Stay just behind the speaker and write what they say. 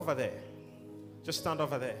over there. Just stand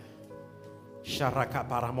over there. Sharaka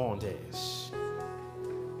Paramondes.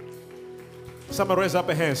 Somebody raise up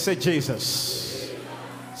a hand. Say Jesus.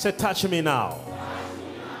 Say touch me now.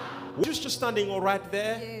 We're just standing all right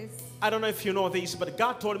there. Yes. I don't know if you know this, but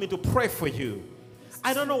God told me to pray for you.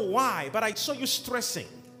 I don't know why, but I saw you stressing.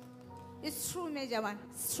 It's true, Major One.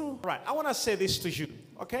 It's true. Right. I want to say this to you,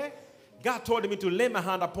 okay? God told me to lay my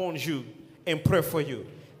hand upon you and pray for you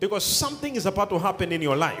because something is about to happen in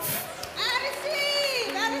your life. I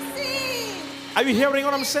receive. I receive. Are you hearing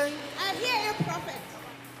what I'm saying? I hear you, prophet.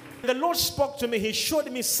 The Lord spoke to me. He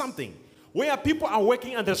showed me something where people are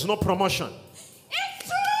working and there's no promotion. It's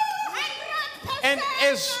true. And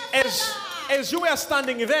as you were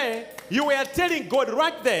standing there, you were telling God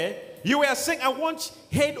right there, you were saying, I want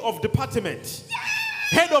head of department.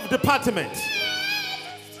 Head of department.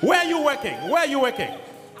 Where are you working? Where are you working?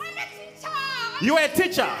 I'm a teacher. You are a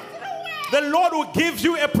teacher. The Lord will give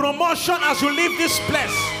you a promotion as you leave this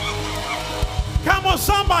place. Come on,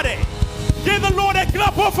 somebody. Give the Lord a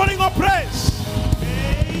clap offering of praise.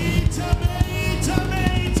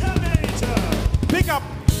 Pick up.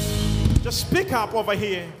 Just pick up over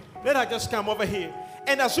here. Let her just come over here.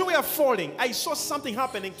 And as we were falling, I saw something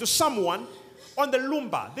happening to someone on the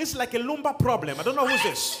lumbar. This is like a lumbar problem. I don't know who's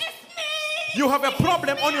this. You have a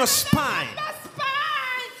problem on your spine.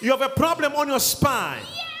 You have a problem on your spine.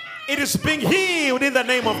 It is being healed in the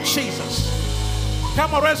name of Jesus.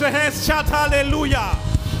 Come on, raise your hands, shout hallelujah.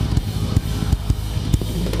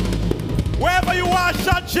 Wherever you are,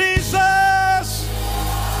 shout Jesus.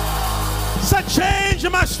 Say, change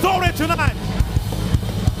my story tonight.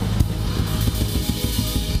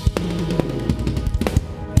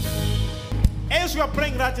 As you are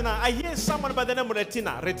praying right now, I hear someone by the name of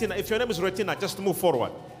Retina. Retina. If your name is Retina, just move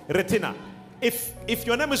forward. Retina. If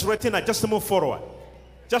your name is Retina, just move forward.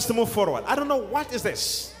 Just move forward. I don't know what is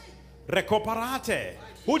this. Recuperate.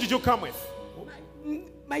 Who did you come with?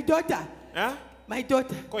 My daughter. Huh? My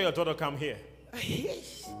daughter. Call your daughter, come here.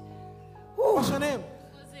 Yes. What's your name?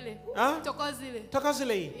 Huh? Tokozile.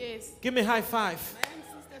 Tokozile. Yes. Give me a high five.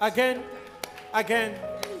 Again. Again.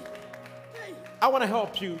 I want to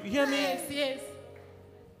help you. You hear me? Yes, yes.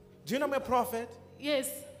 Do you know my prophet? Yes.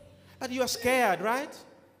 But you are scared, right?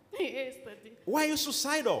 Yes, Daddy. Why are you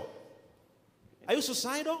suicidal? Are you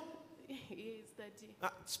suicidal? Yes, Daddy.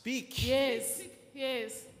 Speak. Yes,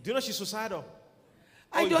 yes. Do you know she's suicidal?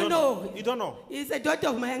 I don't know. You don't know? It's a daughter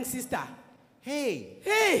of my young sister. Hey.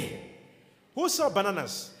 Hey. Who saw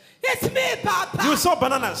bananas? It's me, Papa. You saw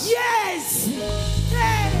bananas? Yes.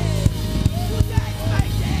 Hey. Today's my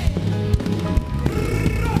day.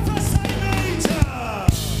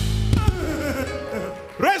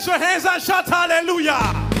 Raise your hands and shout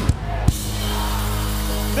hallelujah.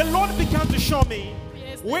 The Lord began to show me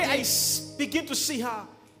where I begin to see her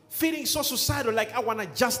feeling so suicidal, like I want to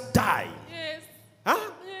just die. Yes.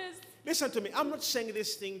 Huh? Yes. Listen to me. I'm not saying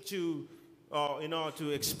this thing to,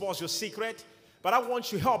 to expose your secret, but I want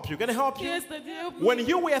to help you. Can I help you? Yes, Daddy. Help me. When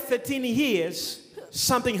you were 13 years,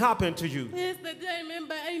 something happened to you. Yes, Daddy. I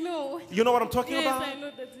remember. I know. You know what I'm talking Yes, about? I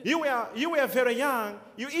know, Daddy. You were very young.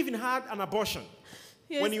 You even had an abortion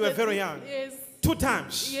when you were very young. Yes. 2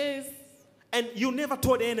 times. Yes. And you never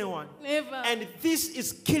told anyone. Never. And this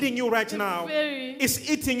is killing you right now. Very. It's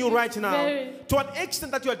eating you right now. Very. To an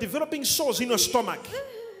extent that you are developing sores in your stomach.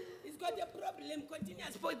 He's got a problem,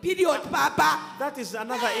 continuous period, Papa. That is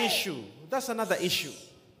another issue. That's another issue.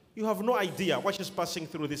 You have no idea what is passing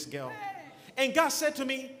through this girl. And God said to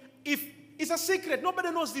me, if it's a secret,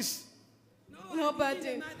 nobody knows this.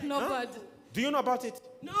 Nobody. Nobody. Huh? Do you know about it?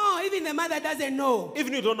 No, even the mother doesn't know.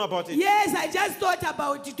 Even you don't know about it? Yes, I just thought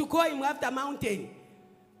about it to call him after mountain.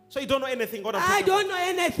 So you don't know anything? What I'm I talking don't about?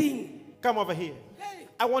 know anything. Come over here. Hey.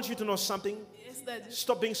 I want you to know something. Yes, Daddy.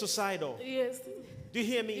 Stop being suicidal. Yes. Do you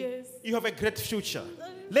hear me? Yes. You have a great future.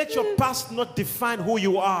 Let your past not define who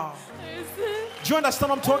you are. Yes. Do you understand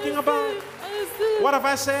what I'm talking about? What have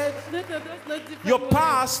I said? Your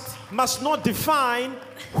past must not define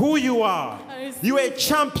who you are. You are a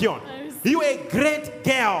champion. You are a great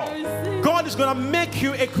girl. God is going to make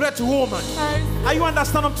you a great woman. Are you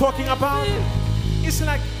understand what I'm talking about? It's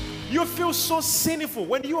like you feel so sinful.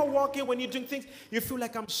 When you are walking, when you're doing things, you feel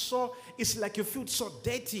like it's like you feel so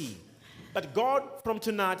dirty. But God from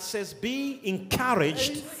tonight says, be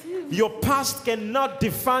encouraged. Your past cannot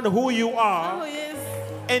define who you are. Oh, yes.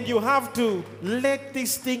 And you have to let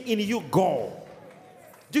this thing in you go.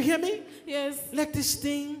 Do you hear me? Yes. Let this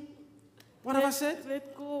thing, what have I said?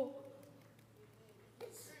 Let go.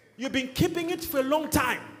 You've been keeping it for a long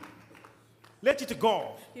time. Let it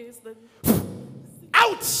go. Yes, Daddy.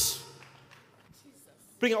 Out!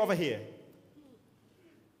 Bring it over here.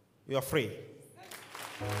 You are free.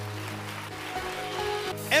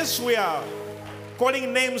 As we are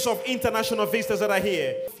calling names of international visitors that are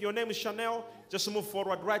here, if your name is Chanel, just move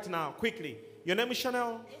forward right now, quickly. Your name is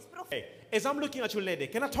Chanel? Yes, Prophet. Hey, as I'm looking at you, lady,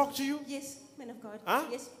 can I talk to you? Yes, man of God. Huh?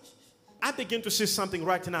 Yes. I begin to see something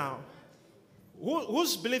right now.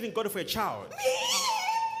 Who's believing God for a child?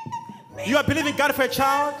 You are believing God for a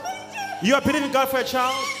child? You are believing God for a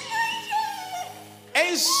child?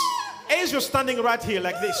 As you're standing right here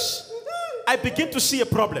like this, I begin to see a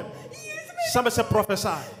problem. Somebody say prophesy.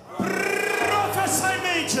 Prophesy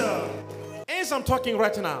major. As I'm talking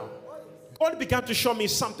right now, God began to show me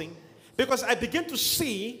something because I begin to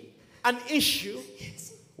see an issue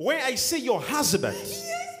where I see your husband,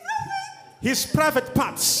 his private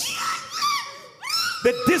parts,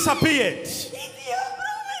 they disappeared.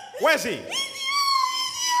 Where's he?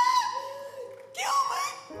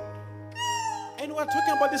 And we're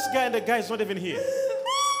talking about this guy and the guy is not even here.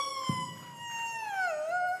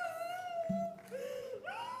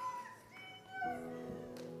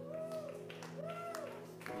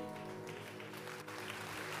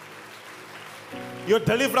 Your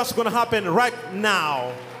deliverance is going to happen right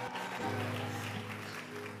now.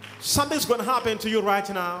 Something's going to happen to you right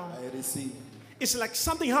now. I receive. It's like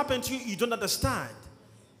something happened to you, you don't understand.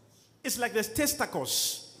 It's like there's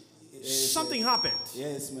testicles. Something happened.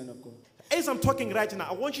 Yes, man of God. As I'm talking right now,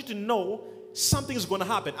 I want you to know something is going to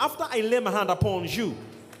happen. After I lay my hand upon you,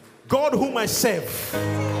 God whom I serve,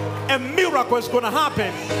 a miracle is going to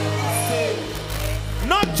happen.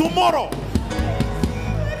 Not tomorrow.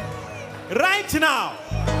 Right now.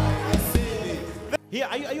 Here,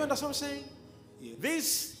 are you understand what I'm saying?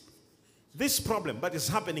 Yes. This problem that is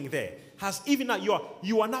happening there has even now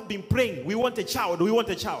you are not been praying. We want a child. We want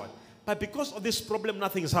a child. But because of this problem,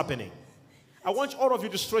 nothing is happening. I want all of you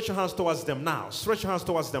to stretch your hands towards them now. Stretch your hands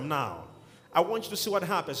towards them now. I want you to see what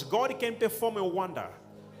happens. God can perform a wonder.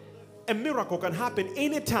 A miracle can happen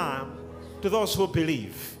anytime to those who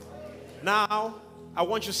believe. Now, I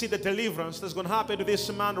want you to see the deliverance that's going to happen to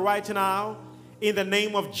this man right now in the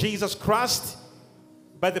name of Jesus Christ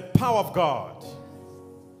by the power of God.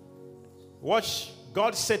 Watch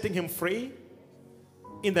God setting him free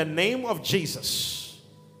in the name of Jesus.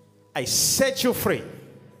 I set you free.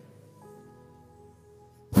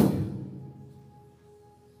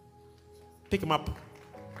 Pick him up.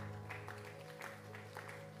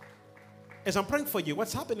 As I'm praying for you,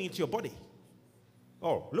 what's happening to your body?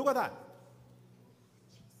 Oh, look at that.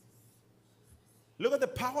 Look at the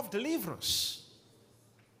power of deliverance.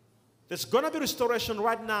 There's going to be restoration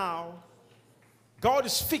right now. God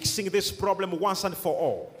is fixing this problem once and for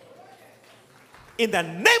all. In the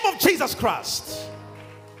name of Jesus Christ.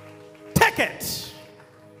 Take it.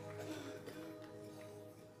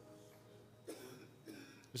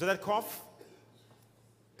 Is that cough?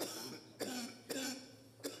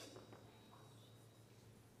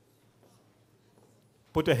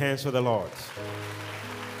 Put your hands to the Lord.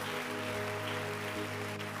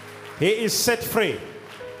 He is set free.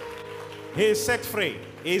 He is set free.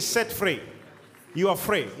 He is set free. You are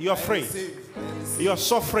free. You are free. You are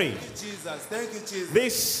so free. Jesus. Thank you, Jesus.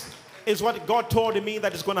 This is what God told me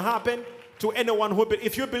that is going to happen to anyone who,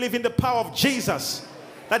 if you believe in the power of Jesus,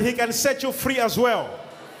 that he can set you free as well.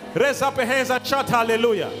 Raise up your hands and shout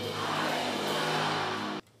hallelujah.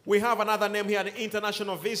 We have another name here, the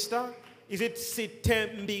international visitor. Is it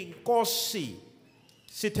Sitembinkosi?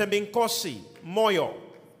 Sitembinkosi Moyo.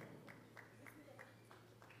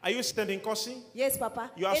 Are you Sitembinkosi? Yes,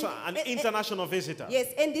 Papa. You are also an international visitor.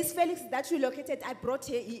 Yes, and this Felix that you located, I brought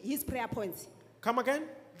his prayer points. Come again?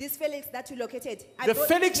 This Felix that you located. The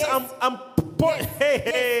Felix, yes. yes.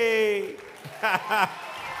 Hey.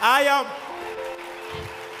 I am.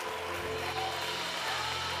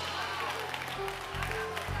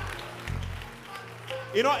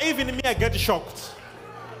 You know, even me, I get shocked.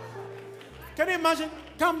 Can you imagine?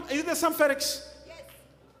 Come, is there some Felix? Yes.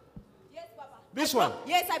 Yes, Papa. This one?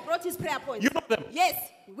 Yes, I brought his prayer points. You know them?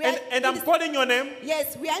 Yes. And I'm calling your name?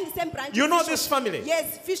 Yes, we are in the same branch. You know this family?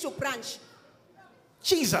 Yes, Fishhook branch.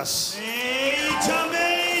 Jesus. Major,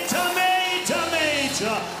 major, major,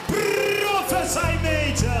 major. Prophesy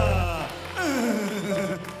major.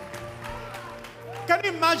 Can you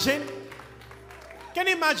imagine? Can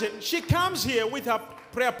you imagine? She comes here with her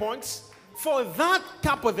prayer points for that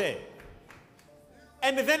couple there.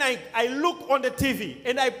 And then I look on the TV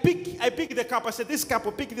and I pick the couple. I said, this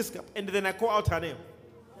couple, pick this couple. And then I call out her name.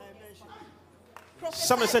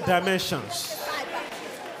 Someone said dimensions.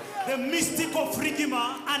 The mystic of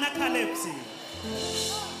Rigima Anacalepsy.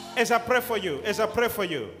 As I pray for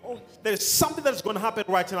you, there's something that's going to happen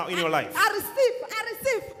right now in your life. I receive.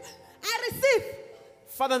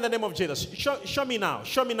 Father, in the name of Jesus, show me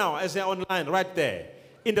now as they're online right there.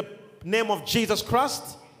 In the name of Jesus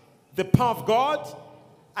Christ, the power of God,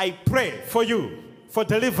 I pray for you for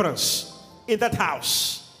deliverance in that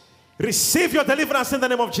house. Receive your deliverance in the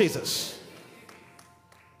name of Jesus.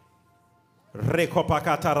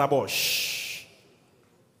 Rekopakata rabosh.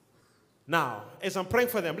 Now, as I'm praying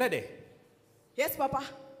for them, lady. Yes, Papa.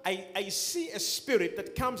 I see a spirit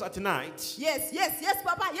that comes at night. Yes,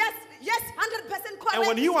 Papa. Yes, 100% correct. And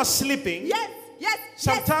when you are sleeping, yes.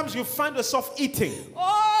 sometimes you find yourself eating.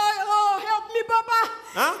 Oh, help me, Papa.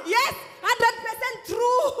 Huh? Yes, 100%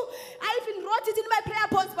 true. I even wrote it in my prayer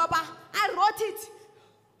points, Papa. I wrote it.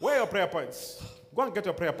 Where are your prayer points? Go and get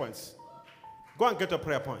your prayer points. Go and get your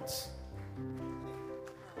prayer points.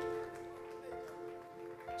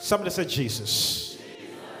 Somebody say Jesus.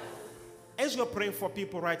 As you're praying for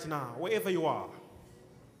people right now, wherever you are,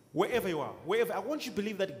 I want you to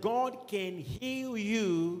believe that God can heal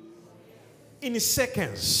you in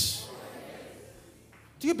seconds.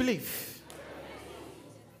 Do you believe?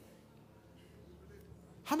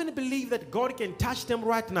 How many believe that God can touch them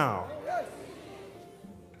right now?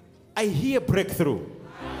 I hear breakthrough.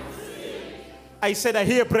 I said I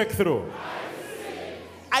hear breakthrough.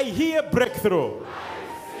 I hear breakthrough.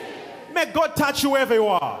 May God touch you wherever you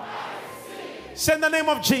are. Say in the name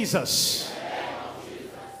of Jesus.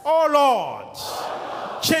 Oh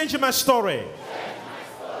Lord, change my story.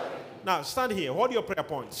 Now stand here. Hold your prayer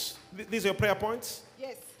points. These are your prayer points?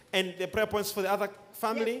 Yes. And the prayer points for the other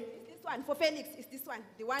family? Yes, it's this one. For Felix, it's this one.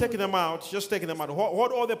 The one Taking them out. Just taking them out.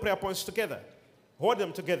 Hold all the prayer points together. Hold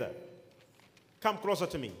them together. Come closer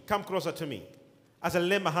to me. Come closer to me. As I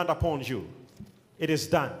lay my hand upon you, it is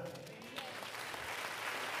done.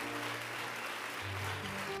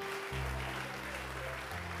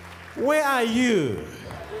 Where are you?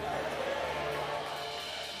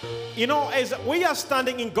 You know, as we are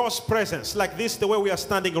standing in God's presence, like this, the way we are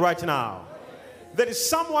standing right now, there is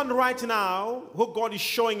someone right now who God is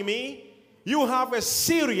showing me, you have a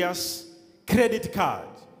serious credit card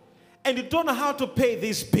and you don't know how to pay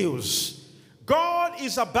these bills. God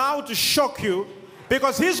is about to shock you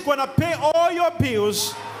because He's going to pay all your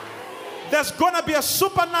bills. There's going to be a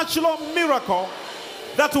supernatural miracle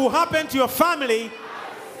that will happen to your family.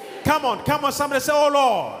 Come on, somebody say, oh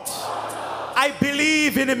Lord, I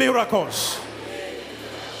believe in the miracles.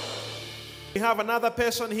 We have another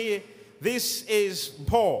person here. This is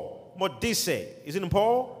Paul Modise. Is it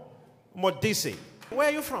Paul Modise? Where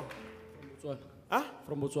are you from? Botswana. Huh?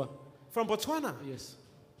 From Botswana. From Botswana? Yes.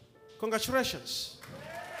 Congratulations.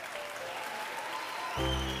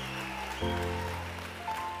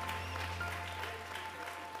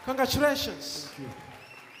 Congratulations. Thank you.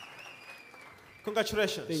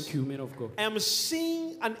 Congratulations. Thank you, man of God. I am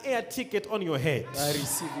seeing an air ticket on your head. I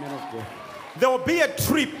receive, man of God. There will be a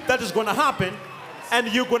trip that is going to happen and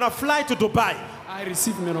you're going to fly to Dubai. I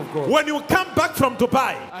receive, man of God. When you come back from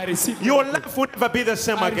Dubai, I receive, your life will never be the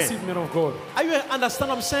same I again. receive, man of God. Are you understand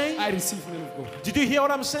what I'm saying? I receive, man of God. Did you hear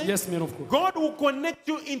what I'm saying? Yes, man of God. God will connect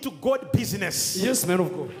you into God business. Yes, man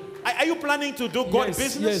of God. Are you planning to do God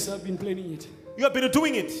business? Yes, I've been planning it. You have been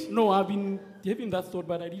doing it? No, I've been having that thought,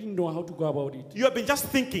 but I didn't know how to go about it. You have been just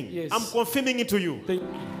thinking. Yes. I'm confirming it to you. Thank you.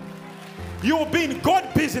 You will be in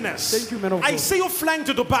God business. Thank you, man of God. I see you flying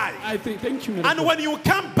to Dubai. Thank you, man of And God. when you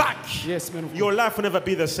come back, Yes, man of God. your life will never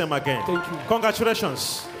be the same again. Thank you.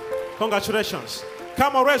 Congratulations. Congratulations.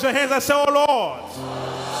 Come on, raise your hands and say, oh Lord,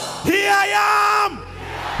 here I am.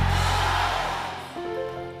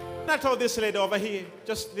 I told this lady over here,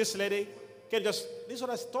 just this lady, this is what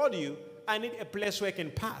I told you. I need a place where I can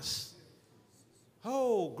pass.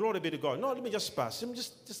 Oh, glory be to God. No, let me just pass. Let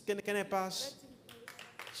me can I pass?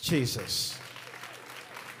 Jesus.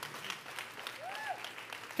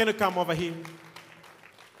 Can you come over here?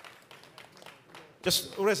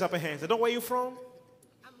 Just raise up your hands. I don't know where you're from.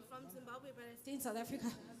 I'm from Zimbabwe, but I stay in South Africa.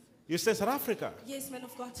 You stay in South Africa. Yes, man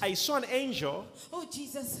of God. I saw an angel. Oh,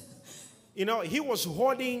 Jesus. You know, he was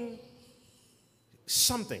holding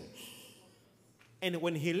something. And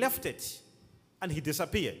when he left it, and he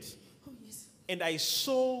disappeared. Oh, yes. And I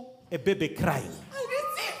saw a baby crying. I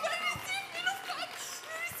receive, man of God.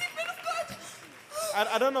 I receive, man of God.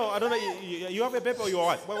 I don't know. You have a baby or you are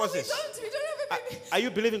what? What was We this? don't have a baby. Are you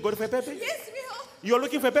believing God for a baby? Yes, we are. You're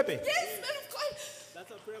looking for a baby? Yes, man of God.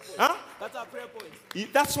 That's our prayer point. Huh? That's our prayer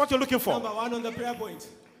point. That's what you're looking for. Number one on the prayer point.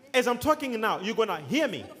 As I'm talking now, you're going to hear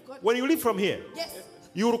me. When you leave from here, Yes.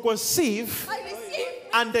 you will conceive, I receive.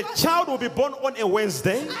 and the child will be born on a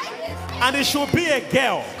Wednesday, and it should be a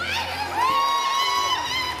girl.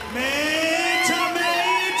 Major,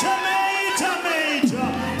 major, major, major.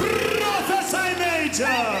 Prophesy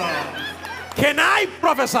major. Can I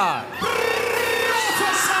prophesy?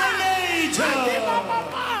 Prophesy major.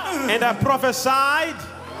 And I prophesied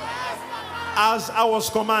as I was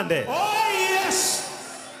commanded. Oh,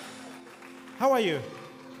 yes. How are you?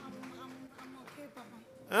 I'm okay, Papa.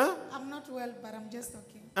 Huh? I'm not well, but I'm just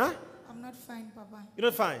okay. Huh? I'm not fine, Papa. You're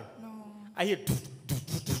not fine? No. I hear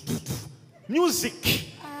music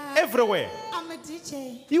everywhere. I'm a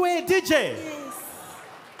DJ. You are a DJ. Yes.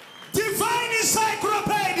 Divine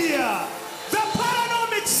Encyclopedia, the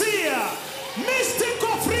Paranomic Seer,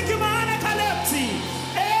 Mystical Freaky Man Calepsy,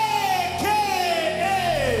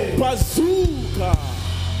 a.k.a. Bazooka.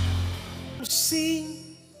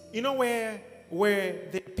 See, you know where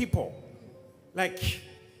the people, like,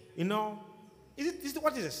 you know,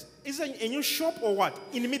 what is this? Is it a new shop or what?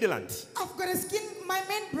 In the Midlands? I've got a skin. My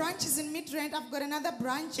main branch is in Midrand. I've got another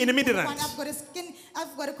branch In the Midlands? I've got a skin.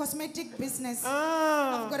 I've got a cosmetic business.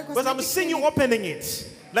 Ah, I've got a because I'm cosmetic seeing you clinic. opening it,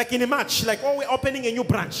 like in a match, like, oh, we're opening a new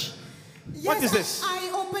branch. Yes, What is this? I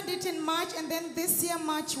opened it in March, and then this year,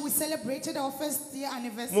 March, we celebrated our first year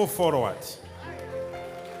anniversary. Move forward.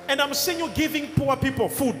 And I'm seeing you giving poor people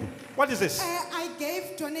food. What is this? I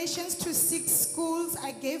gave donations to 6 schools.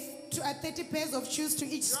 I gave 30 pairs of shoes to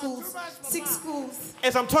each school. 6 schools.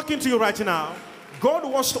 As I'm talking to you right now, God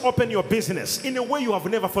wants to open your business in a way you have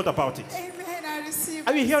never thought about it. Amen. I receive.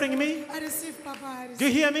 Are you hearing me? I receive, Papa. I receive. Do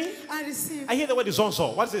you hear me? I receive. I hear the word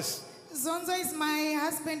zonzo. What's this? Zonzo is my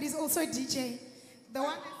husband. Is also a DJ. The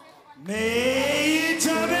one.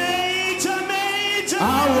 Major, major, major.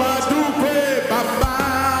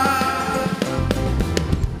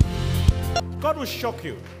 God will shock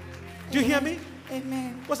you. Do you hear me?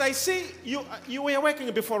 Amen. Because I see you were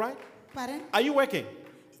working before, right? Pardon? Are you working?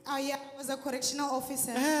 Oh yeah, I was a correctional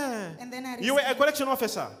officer. Ah. And then I You were a resigned. correction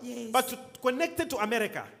officer? Yes. But connected to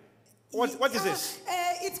America. What is this?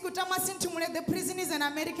 It's Kutamasin Tumule. The prison is an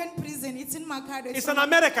American prison. It's in Makado. It's an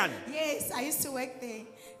American. Yes, I used to work there.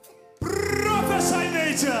 Prophesy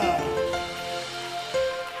major.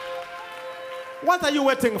 What are you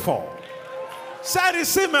waiting for? Say, I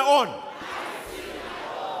receive my own.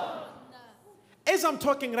 As I'm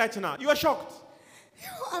talking right now, you are shocked.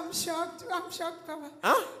 I'm shocked. I'm shocked, Papa.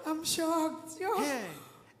 Huh? I'm shocked. Yeah.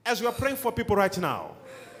 As we are praying for people right now,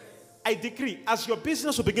 I decree, as your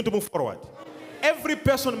business will begin to move forward, every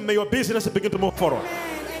person, may your business begin to move forward.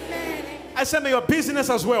 Amen. I say, may your business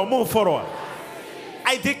as well move forward.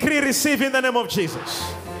 I decree, receive in the name of Jesus.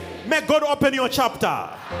 May God open your chapter.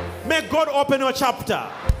 May God open your chapter.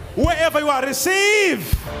 Wherever you are,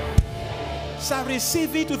 receive. So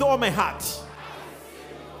receive it with all my heart.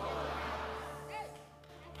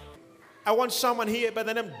 I want someone here by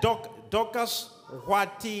the name Dorcas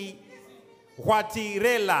Huatirela.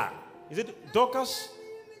 Is it Dorcas?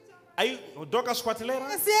 Are you Dorcas Huatirela?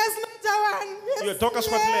 Yes, Mr. One. Yes, You're Dorcas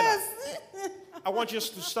yes. I want you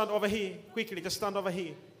to stand over here. Quickly, just stand over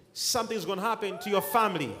here. Something's going to happen to your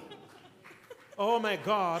family. Oh my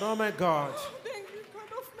God, oh my God. Thank you,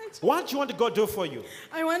 God of my child. What do you want God to do for you?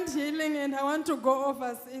 I want healing and I want to go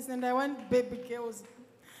overseas and I want baby girls.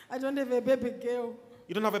 I don't have a baby girl.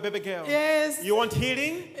 You don't have a baby girl? Yes. You want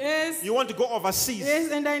healing? Yes. You want to go overseas?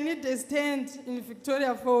 Yes, and I need a stand in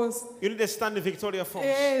Victoria Falls. You need to stand in Victoria Falls?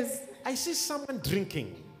 Yes. I see someone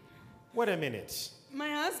drinking. Wait a minute. My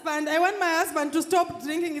husband, I want my husband to stop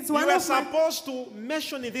drinking. It's one You are of my... supposed to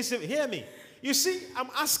mention in this. Hear me. You see, I'm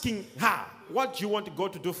asking her, what do you want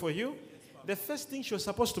God to do for you? The first thing she was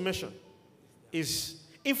supposed to mention is,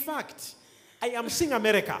 in fact, I am seeing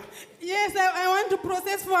America. Yes, I want to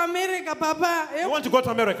process for America, Papa. You want to go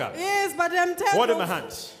to America? Yes, but I'm tired Hold in of... my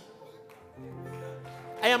hands.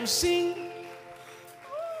 I am seeing...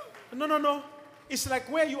 No. It's like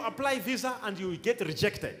where you apply visa and you get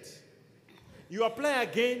rejected. You apply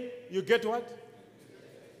again, you get what?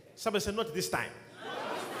 Somebody said, not this time.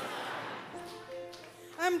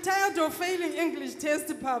 I'm tired of failing English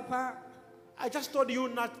test, Papa. I just told you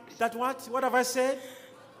not that what? What have I said?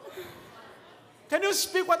 Can you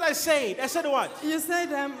speak what I said? I said what? You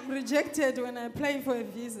said I'm rejected when I apply for a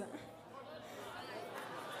visa.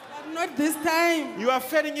 But not this time. You are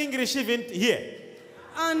failing English even here.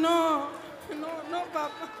 No, Papa. No,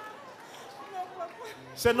 Papa.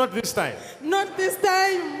 Say not this time. Not this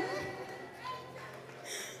time.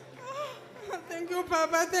 Thank you,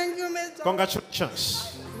 Papa. Thank you, Major.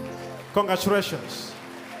 Congratulations. Congratulations.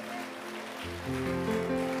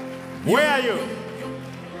 Where are you?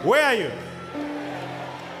 Where are you?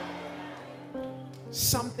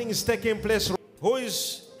 Something is taking place. Who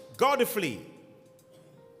is Godfrey?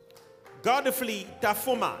 Godfrey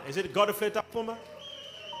Tafuma. Is it Godfrey Tafuma?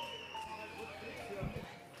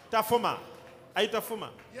 Tafuma. Are you Tafuma?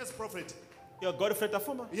 Yes, prophet. You're Godfrey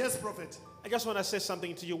Tafuma? Yes, prophet. I just want to say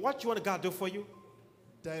something to you. What do you want God to do for you?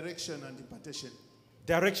 Direction and impartation.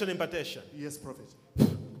 Direction, impartation. Yes, prophet.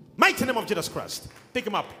 Mighty name of Jesus Christ. Pick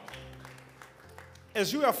him up.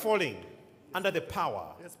 As you are falling under the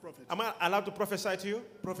power. Yes, prophet. Am I allowed to prophesy to you?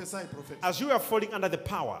 Prophesy, prophet. As you are falling under the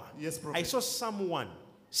power. Yes, prophet. I saw someone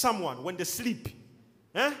when they sleep.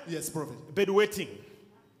 Yes, prophet. Bed waiting.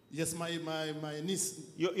 Yes, my niece.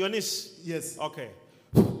 Your niece? Yes. Okay.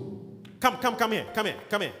 Come here.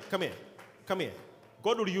 Come here.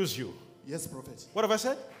 God will use you. Yes, prophet. What have I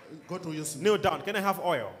said? God will use me. Kneel down. Can I have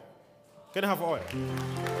oil? Can I have oil?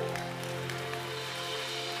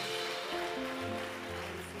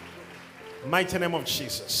 Mighty name of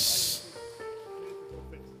Jesus.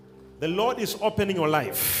 The Lord is opening your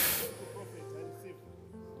life.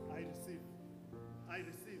 I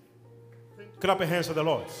receive. Clap your hands to the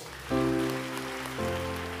Lord.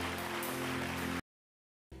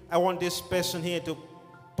 I want this person here to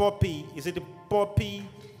Poppy. Is it Poppy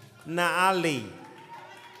Naali?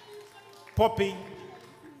 Poppy.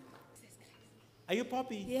 Are you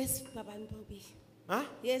Poppy? Yes, Papa, I'm Poppy. Huh?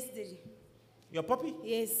 Yes, Daddy. You're Poppy?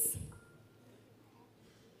 Yes.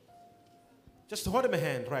 Just hold my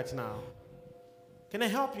hand right now. Can I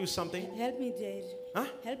help you something? Help me, Daddy. Huh?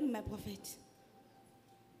 Help me, my prophet.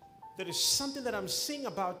 There is something that I'm seeing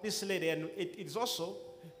about this lady, and it is also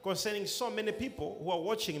concerning so many people who are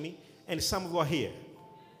watching me, and some who are here.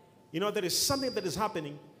 You know, there is something that is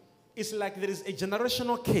happening. It's like there is a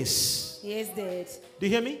generational case. Yes, Dad. Do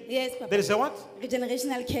you hear me? Yes, Papa. There is a what? A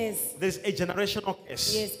generational case. There is a generational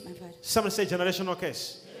case. Yes, my father. Someone say generational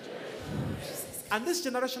case. And this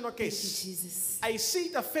generational case, Thank you, Jesus. I see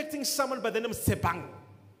it affecting someone by the name of Sepang.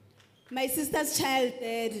 My sister's child,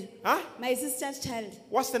 Dad. Huh? My sister's child.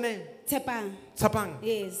 What's the name? Tepang. Sepang.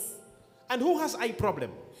 Yes. And who has eye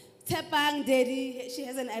problem? Tepang, Daddy. She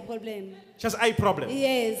has an eye problem. She has eye problem.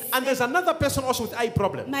 Yes. And there's another person also with eye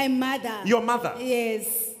problem. My mother. Your mother.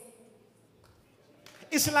 Yes.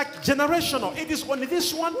 It's like generational. It is on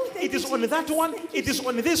this one. It is on that one. It is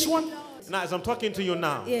on this one. Now, as I'm talking to you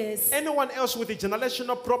now, Yes. anyone else with a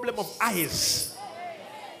generational problem of eyes,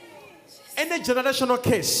 any generational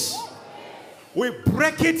case, we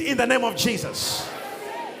break it in the name of Jesus.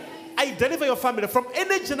 I deliver your family from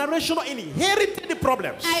any generational inherited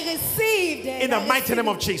problems I received it. in the mighty name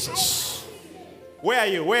of Jesus. Where are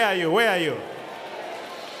you? Where are you? Where are you?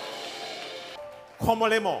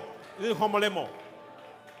 Homolemo. This is Homolemo.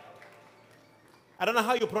 I don't know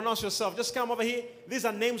how you pronounce yourself. Just come over here. These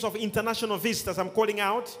are names of international visitors I'm calling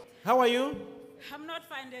out. How are you? I'm not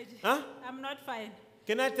fine, Daddy. Huh? I'm not fine.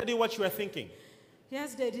 Can I tell you what you are thinking?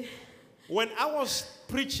 Yes, Daddy. When I was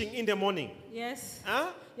preaching in the morning, Yes.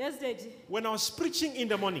 huh? Yes, Daddy. When I was preaching in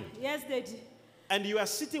the morning, Yes, Daddy. and you are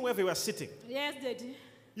sitting wherever you are sitting, Yes, Daddy.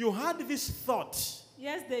 you had this thought,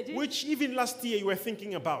 Yes, Daddy. which even last year you were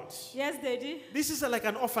thinking about. Yes, Daddy. This is like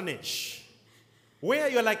an orphanage, where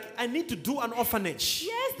you're like, I need to do an orphanage.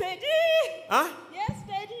 Yes, Daddy. Huh? Yes,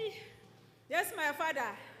 Daddy. Yes, my father.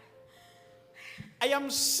 I am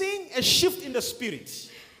seeing a shift in the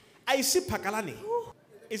spirit. I see Pakalani.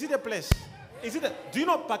 Is it a place? Is it do you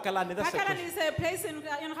know Pakalani? That's a Pakalan question. is a place in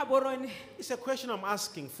Gaborone. It's a question I'm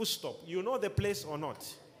asking. Full stop. You know the place or not?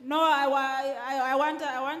 No, I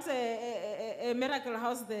want a miracle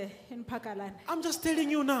house there in Pakalan. I'm just telling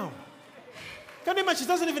you now. Can you imagine? She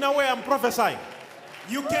doesn't even know where I'm prophesying.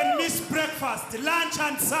 You can miss breakfast, lunch,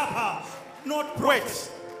 and supper. Not prophet.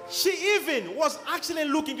 Wait. She even was actually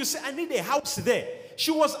looking to say, I need a house there.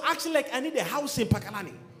 She was actually like, I need a house in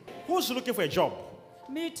Pakalani. Who's looking for a job?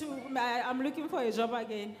 Me too. I'm looking for a job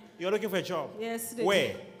again. You're looking for a job? Yes. Daddy.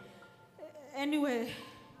 Where?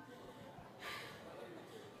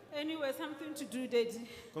 Anyway, something to do, Daddy.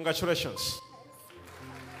 Congratulations.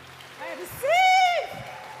 I receive,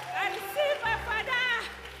 my father.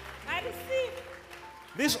 I receive.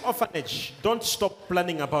 This orphanage, don't stop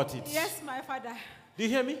planning about it. Yes, my father. Do you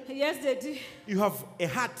hear me? Yes, Daddy. You have a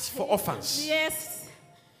heart for orphans. Yes.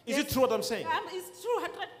 Is it true what I'm saying? It's true,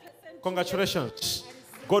 100%. Congratulations.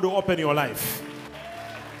 God will open your life.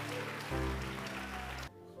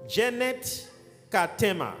 Janet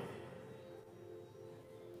Katema.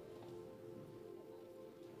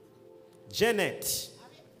 Janet.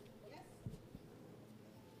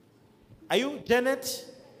 Are you Janet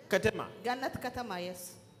Katema? Janet Katama,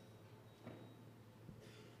 yes.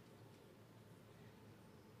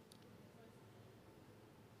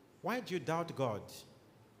 Why do you doubt God?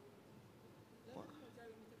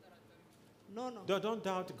 No, no. Don't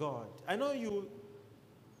doubt God. I know you.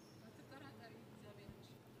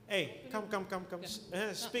 Hey, come.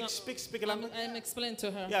 Speak a language. I'm explaining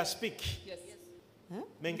to her. Yeah, speak. Yes. Huh?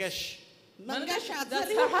 Mengesh. Mangasha.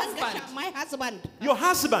 That's Zarihu her husband. Mangasha, my husband. Your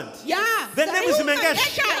husband. Yeah. The name is Zarihu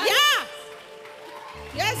Mangesh. Yeah.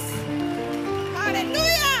 Yes.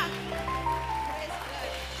 Hallelujah.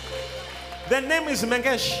 The name is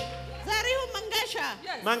Mangesh. Zarihu Mangasha.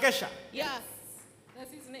 Yes. Mangesha. Yeah.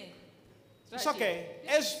 That's his name. It's Right okay.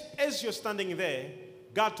 As you're standing there,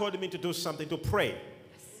 God told me to do something, to pray.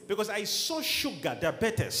 Because I saw sugar,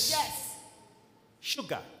 diabetes. Yes.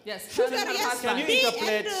 Sugar. Yes. Sugar, Her and her yes. husband. Can you Me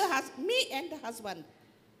interpret? and me and the husband.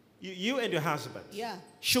 You and your husband. Yeah.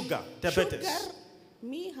 Sugar, diabetes. Sugar,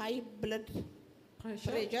 me high blood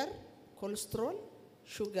pressure, cholesterol,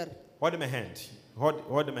 sugar. Hold my hand.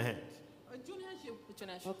 Hold my hand.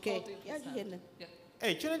 Okay. Yeah, yeah. Yeah.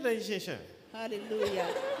 Hey, Jonathan. Hallelujah.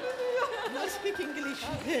 No speak English.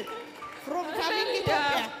 From coming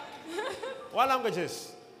Ethiopia. What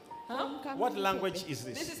languages? From coming What Ethiopia. language is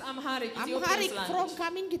This this? is Amharic. Amharic Ethiopian's from language.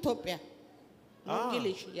 coming Ethiopia. No Ah.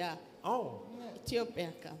 English, yeah. Oh.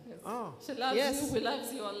 Ethiopia. Come. Oh. She loves Yes. you. We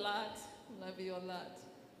love you a lot. Love you a lot.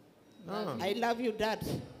 Ah. I love you, Dad.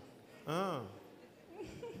 Ah. We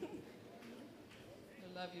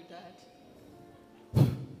love you, Dad.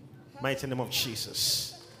 Mighty name of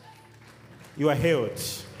Jesus. You are healed.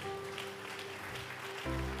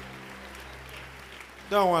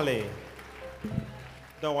 Don't worry.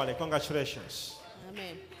 Don't worry. Congratulations.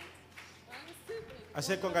 Amen. I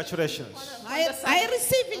said congratulations. I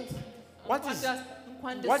receive it. What is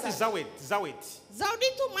Zawit? Zawit.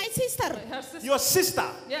 Zaudi to my sister. Her sister. Your sister.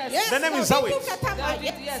 Yes. Yes, The name is Zaudi to Zawit. Katama, David,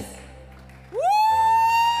 yes. yes. Woo!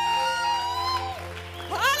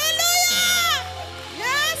 Hallelujah!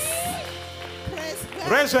 Yes! Praise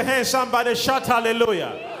God. Raise your hand, somebody. Shout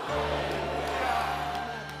hallelujah.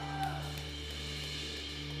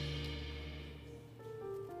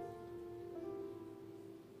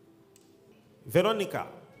 Veronica.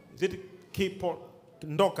 Is it Kipo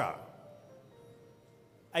Ndoka?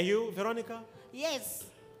 Are you Veronica? Yes.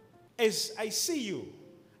 As I see you,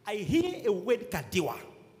 I hear a word Kadiwa.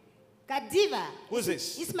 Kadiva. Who's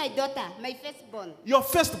this? It's my daughter, my firstborn. Your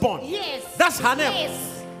firstborn. Yes. That's her name.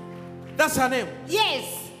 Yes. That's her name.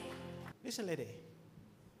 Yes. Listen, lady.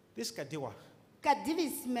 This Kadiwa, Kadiva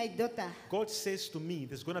is my daughter. God says to me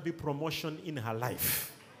there's going to be promotion in her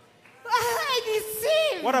life. I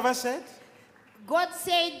receive. What have I said? God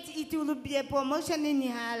said it will be a promotion in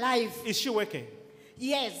her life. Is she working?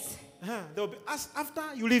 Yes. There will be,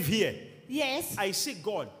 after you leave here, Yes. I see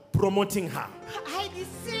God promoting her. I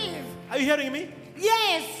receive. Are you hearing me?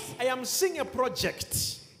 Yes. I am seeing a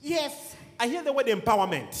project. Yes. I hear the word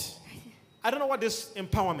empowerment. I don't know what this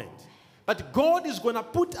empowerment, but God is going to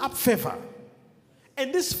put up favor,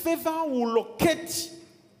 and this favor will locate.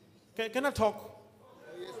 Can I talk?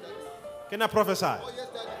 Can I prophesy? Oh, yes,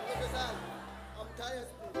 Daddy. Prophesy. I'm tired.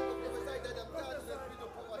 Prophesy, Daddy. I'm tired of the spirit of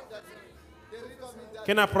poverty, Daddy. Deliver me, Daddy.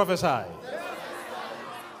 Can I prophesy?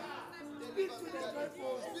 Speak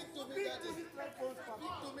to me, Daddy. Speak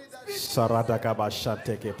to me, Daddy.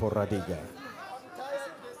 Saradakabashateke poradiga. I'm tired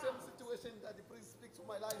of the same situation, Daddy. Please speak to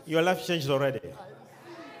my life. Your life changed already.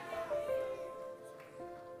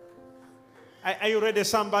 Are you ready,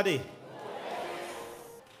 somebody?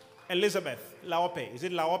 Elizabeth, Laope. Is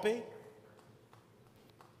it Laope?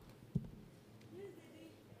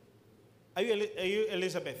 Are you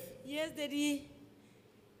Elizabeth? Yes, Daddy.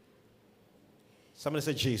 Somebody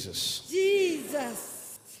say Jesus.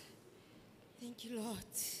 Jesus. Thank you, Lord.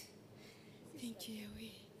 Thank you,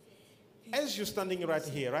 Yahweh. As you're standing right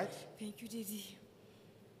here, right? Thank you, Daddy.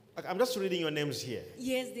 Okay, I'm just reading your names here.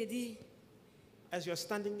 Yes, Daddy. As you're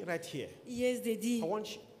standing right here, Yes, Daddy. I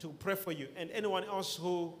want you to pray for you and anyone else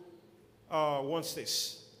who wants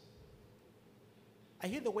this. I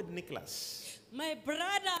hear the word Nicholas. My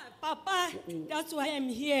brother, Papa, that's why I'm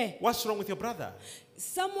here. What's wrong with your brother?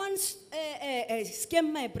 Someone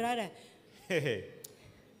scammed my brother.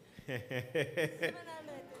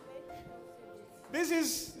 This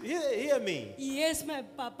is, hear me. Yes, my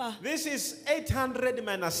Papa. This is 800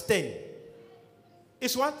 minus 10.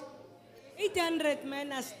 It's what? 800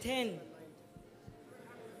 minus 10.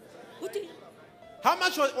 How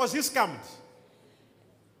much was he scammed?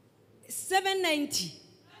 790.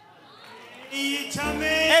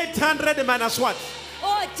 800 minus what?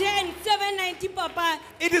 Oh, 10, 790, Papa.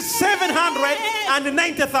 It is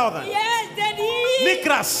 790,000. Yes, Daddy.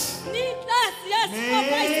 Nicholas. Nicholas, yes,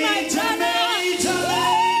 Papa is my brother.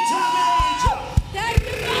 Thank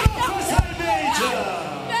you,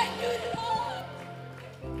 Lord. Thank you, Lord.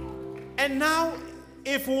 And now,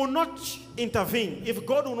 if we will not intervene, if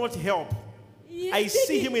God will not help, Yes, I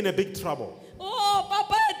see Daddy. him in a big trouble. Oh,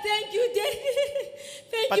 Papa, thank you, Daddy.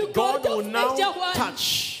 Thank But you, God will of now major one.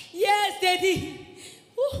 touch. Yes, Daddy.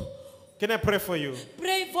 Ooh, Can I pray for you?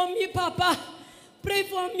 Pray for me, Papa. Pray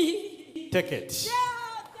for me. Take it.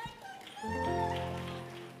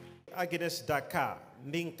 Agnes Daka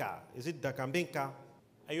Mbinka. Is it Daka Mbinka?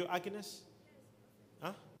 Are you Agnes?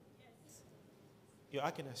 Huh? You're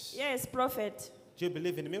Agnes? Yes, prophet. Do you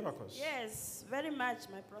believe in miracles? Yes, very much,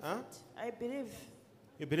 my prophet. Huh? I believe.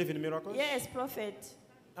 You believe in miracles? Yes, prophet.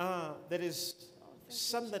 There is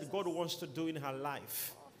something that God wants to do in her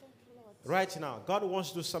life. Right now, God wants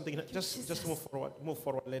to do something. Just move forward. Move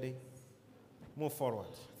forward, lady. Move forward.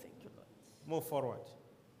 Thank you, Lord. Move forward.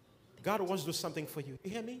 God wants to do something for you.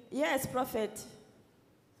 You hear me? Yes, prophet.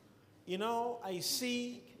 You know, I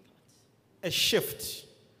see a shift.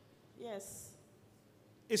 Yes.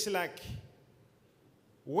 It's like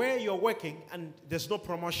where you're working and there's no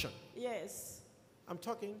promotion. Yes. I'm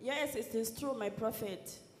talking. Yes, it is true, my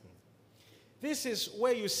prophet. This is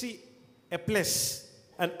where you see a place,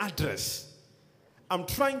 an address. I'm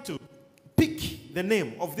trying to pick the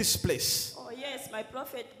name of this place. Oh, yes, my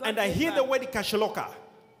prophet. God And I hear favor. the word Kashaloka.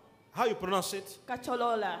 How you pronounce it?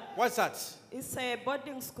 Kacholola. What's that? It's a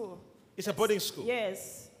boarding school. It's a boarding school.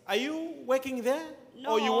 Yes. Are you working there?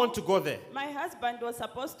 No. Or you want to go there? My husband was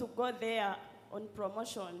supposed to go there on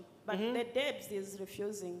promotion, but the Debs is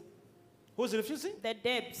refusing. Who's refusing? The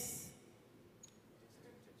Debs.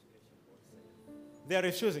 They are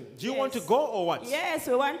refusing. Do you Yes. want to go or what? Yes,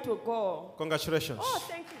 we want to go. Congratulations. Oh,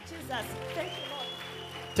 thank you, Jesus. Thank you, Lord.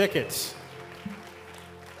 Take it.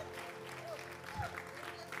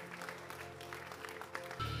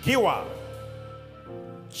 Giwa.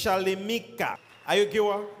 Chalimika. Are you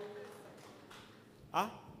Giwa? Huh?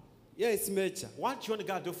 Yes, Major. What do you want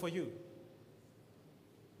God to do for you?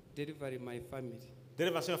 Deliver my family.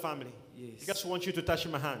 Deliver your family. Yes. I just want you to touch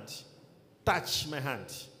my hand. Touch my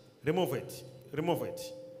hand. Remove it. Remove it.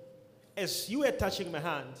 As you were touching my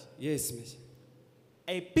hand, yes, Major,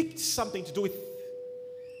 I picked something to do with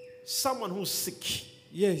someone who's sick.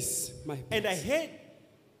 Yes, my And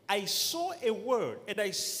I saw a word, and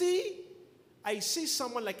I see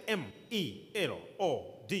someone like M-E-L-O-D.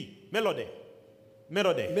 Melody.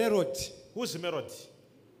 Who's Melody?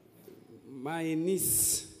 My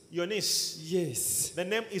niece. Your niece. Yes. The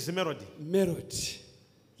name is Melody.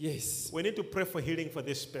 Yes. We need to pray for healing for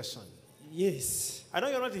this person. Yes. I know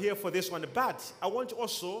you're not here for this one, but I want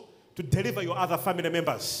also to deliver your other family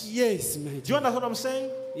members. Yes, Major. Do you understand what I'm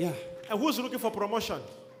saying? Yeah. And who's looking for promotion?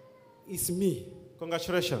 It's me.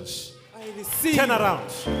 Congratulations. I receive. Turn around.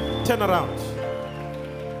 Turn around.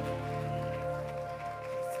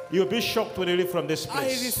 You'll be shocked when you leave from this place.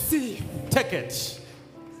 I receive. Take it.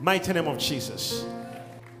 Mighty name of Jesus.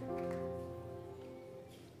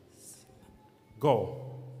 Go.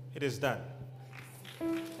 It is done.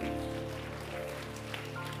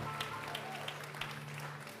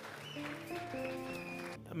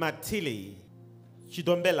 Matili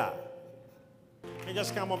Chidombela. You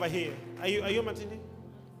just come over here. Are you Matili?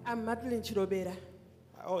 I'm Madeline Chirobera.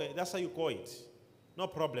 Oh, yeah, that's how you call it. No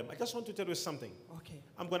problem. I just want to tell you something. Okay.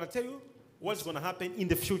 I'm going to tell you what's going to happen in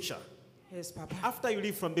the future. Yes, Papa. After you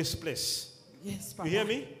leave from this place. Yes, Papa. You hear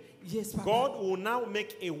me? Yes, Papa. God will now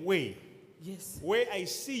make a way. Yes. Where I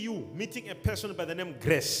see you meeting a person by the name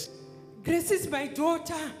Grace. Grace is my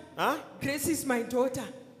daughter. Huh? Grace is my daughter.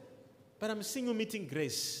 But I'm seeing you meeting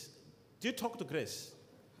Grace. Do you talk to Grace?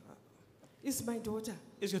 It's my daughter.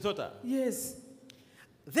 It's your daughter? Yes.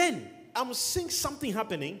 Then I'm seeing something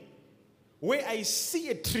happening where I see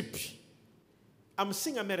a trip. I'm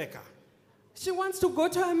seeing America. She wants to go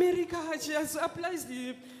to America. She has applied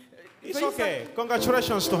the... It's okay.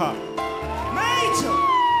 Congratulations to her. Major!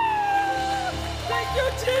 Thank you,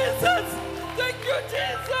 Jesus! Thank you,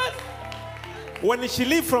 Jesus! When she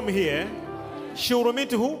leave from here, she will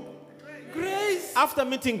meet who? Grace. After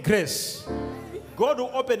meeting Grace, God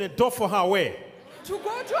will open a door for her where? To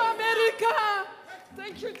go to America.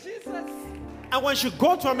 Thank you, Jesus. And when she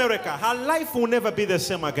go to America, her life will never be the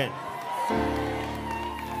same again.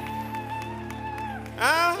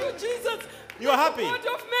 Thank you, Jesus. You're happy? God of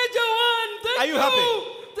Major One. Thank Are you happy?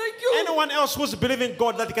 Thank you. Anyone else who's believing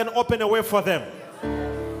God that can open a way for them?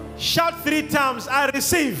 Shout 3 times, I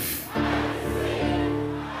receive.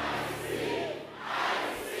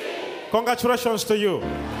 Congratulations to you.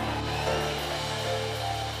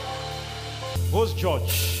 Who's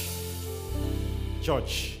George?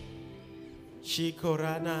 George.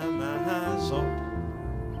 Chikorana mahazo.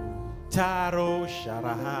 Taro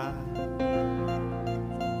sharaha.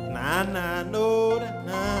 Na no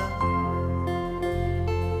na.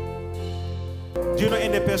 Do you know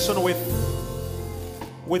any person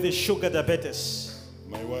with a sugar diabetes?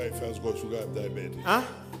 My wife has got sugar diabetes. Huh?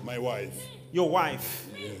 My wife. Your wife?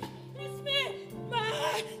 Yeah. It's me.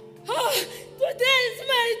 Oh,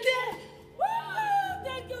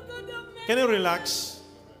 Can you relax?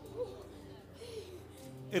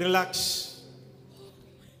 Relax.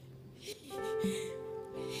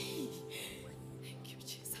 Thank you,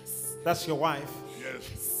 Jesus. That's your wife.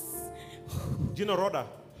 Yes. Do you know Rhoda?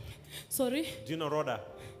 Sorry? Do you know Rhoda?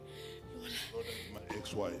 Rhoda is my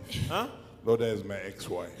ex-wife. Huh? Rhoda is my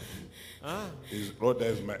ex-wife. Ah. Rhoda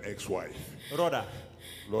is my ex-wife. Rhoda.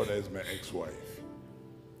 Rhoda is my ex-wife.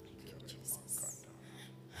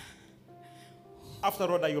 After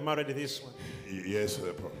Rhoda, you married this one. Yes,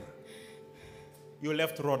 Papa. You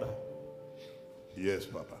left Rhoda. Yes,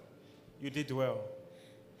 Papa. You did well.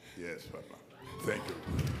 Yes, Papa. Thank you.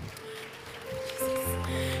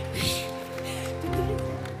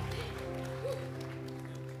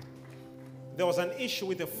 There was an issue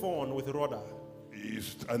with the phone with Rhoda.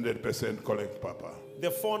 He's 100% correct, Papa.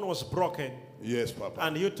 The phone was broken. Yes, Papa.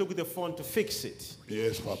 And you took the phone to fix it.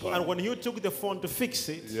 Yes, Papa. And when you took the phone to fix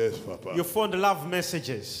it, yes, Papa. You found love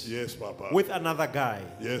messages. Yes, Papa. With another guy.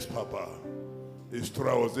 Yes, Papa. It's true.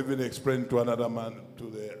 I was even explaining to another man,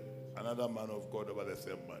 another man of God over the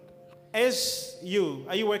same man.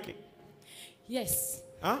 Are you working? Yes.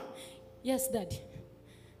 Huh? Yes, Daddy.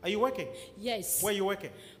 Are you working? Yes. Where are you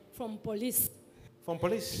working? From police. From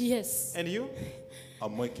police? Yes. And you?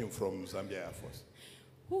 I'm working from Zambia Air Force.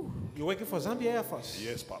 Ooh. You're working for Zambia Air Force?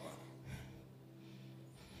 Yes, Papa.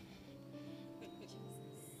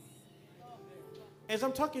 As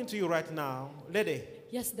I'm talking to you right now, lady.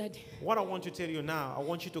 Yes, Daddy. What I want to tell you now, I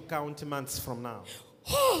want you to count months from now.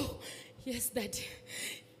 Oh, yes, Daddy.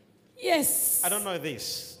 Yes. I don't know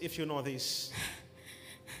this, if you know this.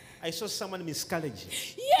 I saw someone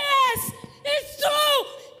miscarriage. Yes, it's true.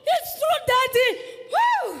 It's true, Daddy.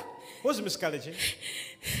 Woo! Who's miscarriaging?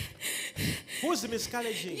 Who's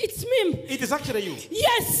miscarriaging? It's me. It is actually you.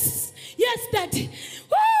 Yes. Yes, Daddy.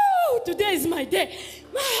 Woo! Today is my day.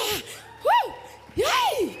 Ah, woo!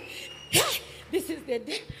 Yay! This is the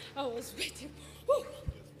day I was waiting. Woo!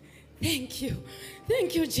 Thank you.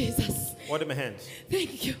 Thank you, Jesus. Hold my hands.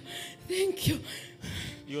 Thank you. Thank you.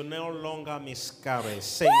 You no longer miscarry,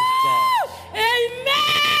 says God. Amen.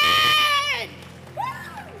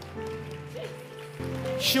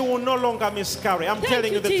 She will no longer miscarry. I'm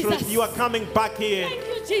telling you the truth. You are coming back here Thank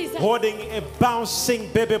you, Jesus. holding a bouncing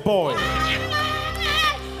baby boy.